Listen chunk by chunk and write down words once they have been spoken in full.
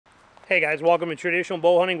Hey guys, welcome to Traditional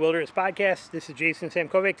Bow Hunting Wilderness Podcast. This is Jason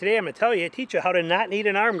Samkovic. Today I'm going to teach you how to not need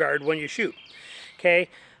an arm guard when you shoot. Okay,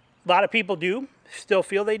 a lot of people do, still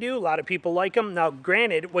feel they do. A lot of people like them. Now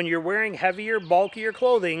granted, when you're wearing heavier, bulkier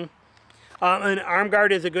clothing, an arm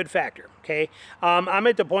guard is a good factor. Okay, I'm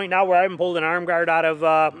at the point now where I haven't pulled an arm guard out of,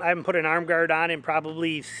 I haven't put an arm guard on in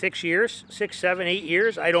probably 6 years, 6, 7, 8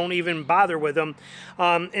 years. I don't even bother with them.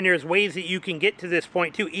 And there's ways that you can get to this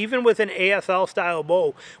point too, even with an ASL style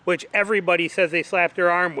bow, which everybody says they slap their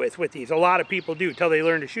arm with these. A lot of people do till they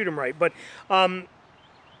learn to shoot them right. But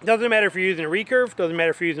doesn't matter if you're using a recurve, doesn't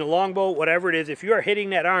matter if you're using a longbow, whatever it is, if you are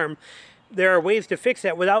hitting that arm, there are ways to fix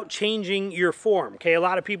that without changing your form. Okay, a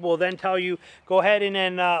lot of people will then tell you, go ahead and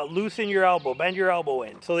then loosen your elbow, bend your elbow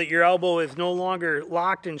in so that your elbow is no longer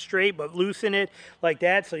locked and straight, but loosen it like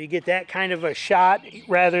that so you get that kind of a shot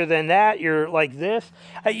rather than that. You're like this.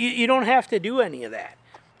 You don't have to do any of that.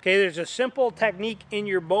 Okay, there's a simple technique in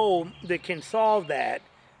your bow that can solve that,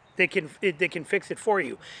 that can fix it for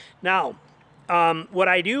you. Now, what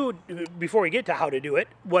I do, before we get to how to do it,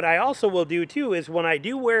 what I also will do too is when I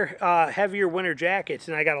do wear heavier winter jackets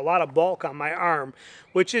and I got a lot of bulk on my arm,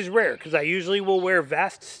 which is rare because I usually will wear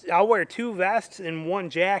vests. I'll wear 2 vests in one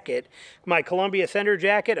jacket, my Columbia Center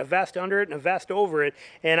jacket, a vest under it and a vest over it,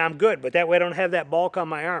 and I'm good. But that way I don't have that bulk on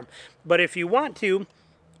my arm. But if you want to,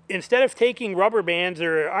 instead of taking rubber bands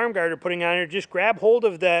or arm guard or putting on it, just grab hold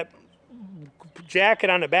of that jacket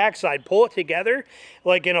on the backside, pull it together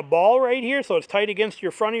like in a ball right here so it's tight against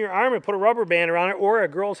your front of your arm, and put a rubber band around it or a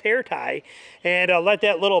girl's hair tie, and let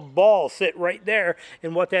that little ball sit right there.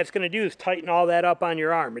 And what that's going to do is tighten all that up on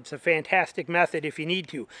your arm. It's a fantastic method if you need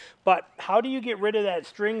to. But how do you get rid of that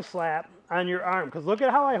string slap on your arm? Because look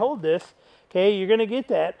at how I hold this. Okay, you're going to get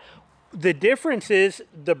that. The difference is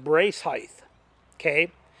the brace height.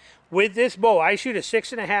 Okay, with this bow, I shoot a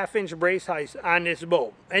 6.5-inch brace height on this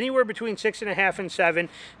bow. Anywhere between 6.5 and 7.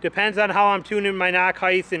 Depends on how I'm tuning my knock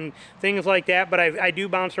height and things like that. But I do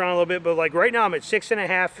bounce around a little bit. But like right now, I'm at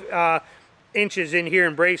 6.5 inches in here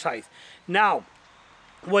in brace height. Now,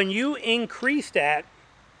 when you increase that,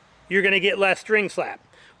 you're going to get less string slap.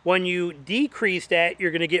 When you decrease that, you're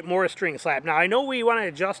going to get more string slap. Now, I know we want to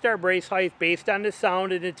adjust our brace height based on the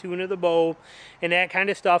sound and the tune of the bow and that kind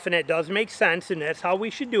of stuff, and it does make sense, and that's how we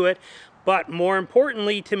should do it. But more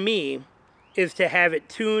importantly to me is to have it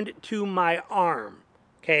tuned to my arm.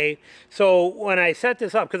 Okay, so when I set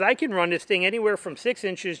this up, because I can run this thing anywhere from 6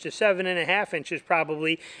 inches to 7.5 inches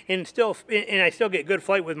probably, and I still get good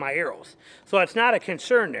flight with my arrows. So it's not a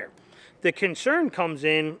concern there. The concern comes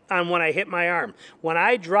in on when I hit my arm. When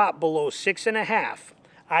I drop below 6.5,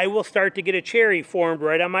 I will start to get a cherry formed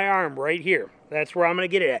right on my arm, right here. That's where I'm going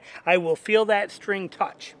to get it at. I will feel that string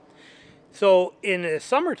touch. So in the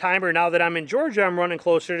summertime, or now that I'm in Georgia, I'm running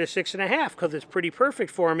closer to 6.5 because it's pretty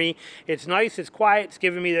perfect for me. It's nice, it's quiet, it's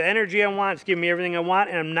giving me the energy I want, it's giving me everything I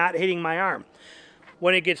want, and I'm not hitting my arm.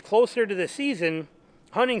 When it gets closer to the season,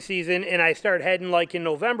 hunting season, and I start heading like in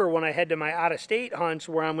November when I head to my out-of-state hunts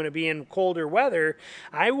where I'm going to be in colder weather,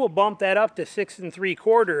 I will bump that up to 6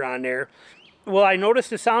 3/4 on there. Will I notice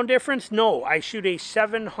the sound difference? No. I shoot a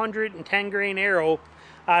 710 grain arrow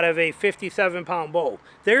out of a 57-pound bow.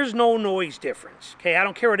 There's no noise difference. Okay, I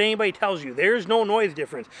don't care what anybody tells you. There's no noise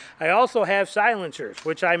difference. I also have silencers,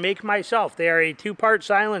 which I make myself. They are a 2-part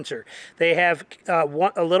silencer. They have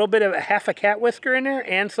a little bit of half a cat whisker in there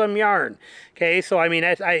and some yarn. Okay, so I mean,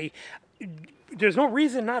 there's no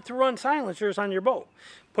reason not to run silencers on your bow.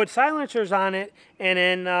 Put silencers on it and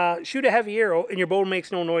then shoot a heavy arrow, and your bow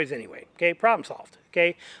makes no noise anyway. Okay, problem solved.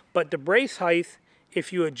 Okay, but the brace height,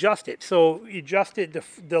 if you adjust it, so you adjust it,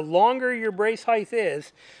 the longer your brace height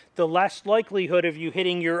is, the less likelihood of you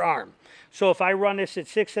hitting your arm. So if I run this at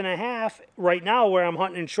 6.5 right now, where I'm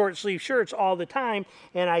hunting in short sleeve shirts all the time,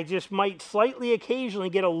 and I just might slightly occasionally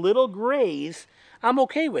get a little graze, I'm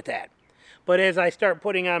okay with that. But as I start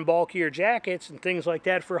putting on bulkier jackets and things like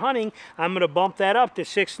that for hunting, I'm going to bump that up to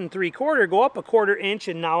 6 3/4, go up a 1/4 inch,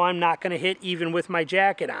 and now I'm not going to hit even with my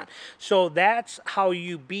jacket on. So that's how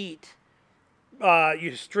you beat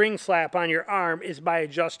your string slap on your arm, is by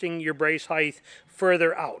adjusting your brace height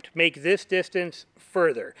further out. Make this distance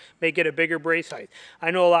further. Make it a bigger brace height. I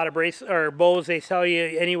know a lot of bows, they tell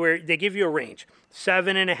you anywhere, they give you a range.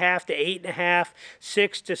 7.5 to 8.5,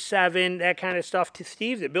 6 to 7, that kind of stuff. To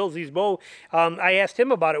Steve that builds these bows, I asked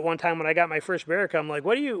him about it one time when I got my first Barracuda. I'm like,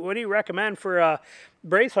 what do you recommend for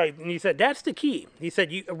brace height? And he said, that's the key. He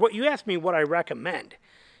said, you asked me what I recommend.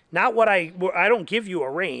 Not what I don't give you a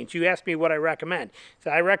range. You asked me what I recommend.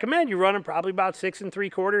 So I recommend you running probably about 6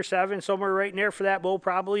 3/4, 7, somewhere right in there for that bow.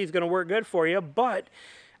 Probably is going to work good for you. But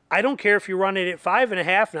I don't care if you run it at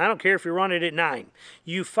 5.5, and I don't care if you run it at 9.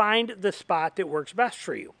 You find the spot that works best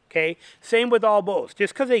for you, okay? Same with all bows.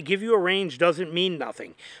 Just because they give you a range doesn't mean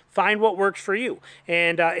nothing. Find what works for you.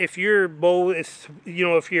 And if your bow is, you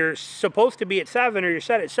know, if you're supposed to be at 7 or you're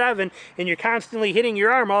set at 7 and you're constantly hitting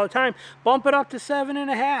your arm all the time, bump it up to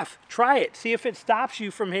 7.5. Try it. See if it stops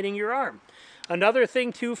you from hitting your arm. Another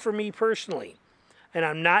thing, too, for me personally, and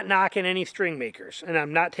I'm not knocking any string makers, and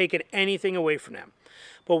I'm not taking anything away from them.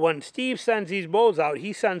 But when Steve sends these bows out,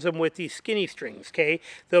 he sends them with these skinny strings, okay?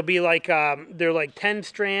 They'll be like, they're like 10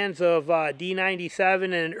 strands of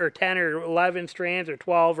D97 or 10 or 11 strands or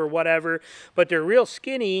 12 or whatever. But they're real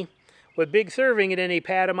skinny with big serving, and then they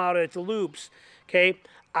pad them out at the loops, okay?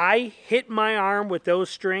 I hit my arm with those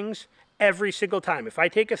strings every single time. If I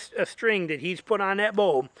take a string that he's put on that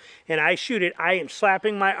bow and I shoot it, I am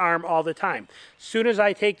slapping my arm all the time. As soon as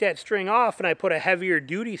I take that string off and I put a heavier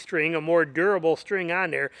duty string, a more durable string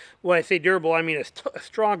on there, when I say durable, I mean a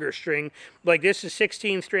stronger string, like this is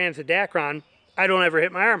 16 strands of Dacron, I don't ever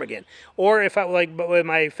hit my arm again. Or if I, like, but with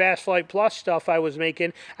my Fast Flight Plus stuff I was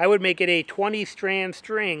making, I would make it a 20 strand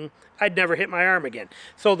string. I'd never hit my arm again.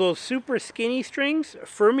 So those super skinny strings,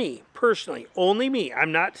 for me, personally, only me,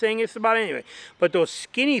 I'm not saying it's about anyway, but those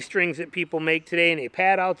skinny strings that people make today and they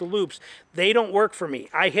pad out the loops, they don't work for me.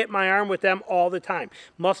 I hit my arm with them all the time.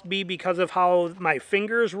 Must be because of how my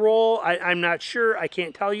fingers roll. I'm not sure. I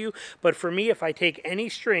can't tell you. But for me, if I take any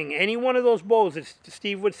string, any one of those bows that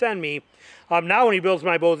Steve would send me, now when he builds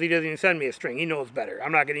my bows, he doesn't even send me a string. He knows better.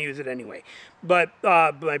 I'm not going to use it anyway. But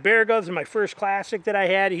my Bearguts and my first Classic that I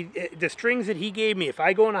had, the strings that he gave me, if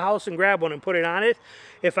I go in the house and grab one and put it on it,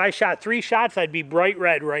 if I shot 3 shots, I'd be bright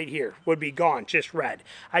red right here. Would be gone, just red.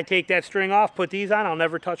 I take that string off, put these on, I'll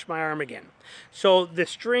never touch my arm again. So the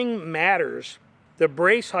string matters. The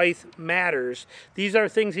brace height matters. These are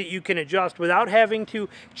things that you can adjust without having to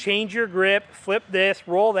change your grip, flip this,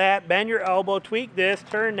 roll that, bend your elbow, tweak this,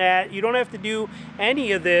 turn that. You don't have to do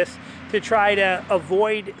any of this to try to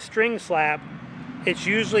avoid string slap. It's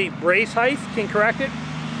usually brace height can correct it.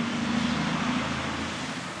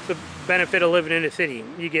 It's the benefit of living in a city.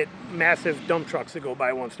 You get massive dump trucks that go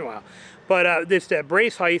by once in a while. But it's that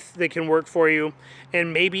brace height that can work for you,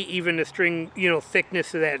 and maybe even the string, you know,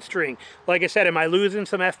 thickness of that string. Like I said, am I losing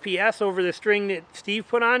some FPS over the string that Steve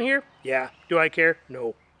put on here? Yeah. Do I care?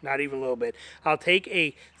 No, not even a little bit. I'll take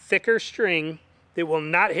a thicker string that will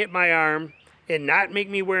not hit my arm and not make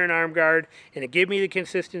me wear an arm guard, and it give me the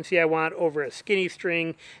consistency I want over a skinny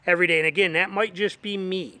string every day. And again, that might just be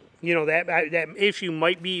me. You know, that issue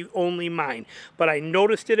might be only mine. But I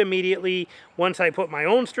noticed it immediately. Once I put my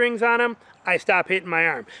own strings on them, I stopped hitting my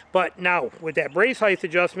arm. But now, with that brace height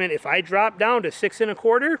adjustment, if I drop down to 6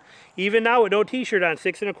 1/4, even now with no t-shirt on,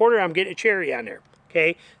 6 1/4, I'm getting a cherry on there.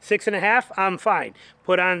 Okay, 6 1/2, I'm fine.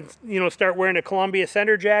 Put on, you know, start wearing a Columbia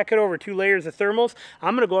center jacket over 2 layers of thermals,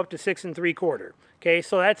 I'm going to go up to 6 3/4. Okay,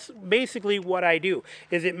 so that's basically what I do.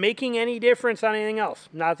 Is it making any difference on anything else?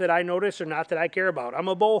 Not that I notice or not that I care about. I'm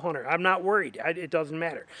a bow hunter. I'm not worried. It doesn't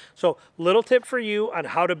matter. So, little tip for you on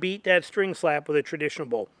how to beat that string slap with a traditional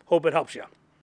bow. Hope it helps you.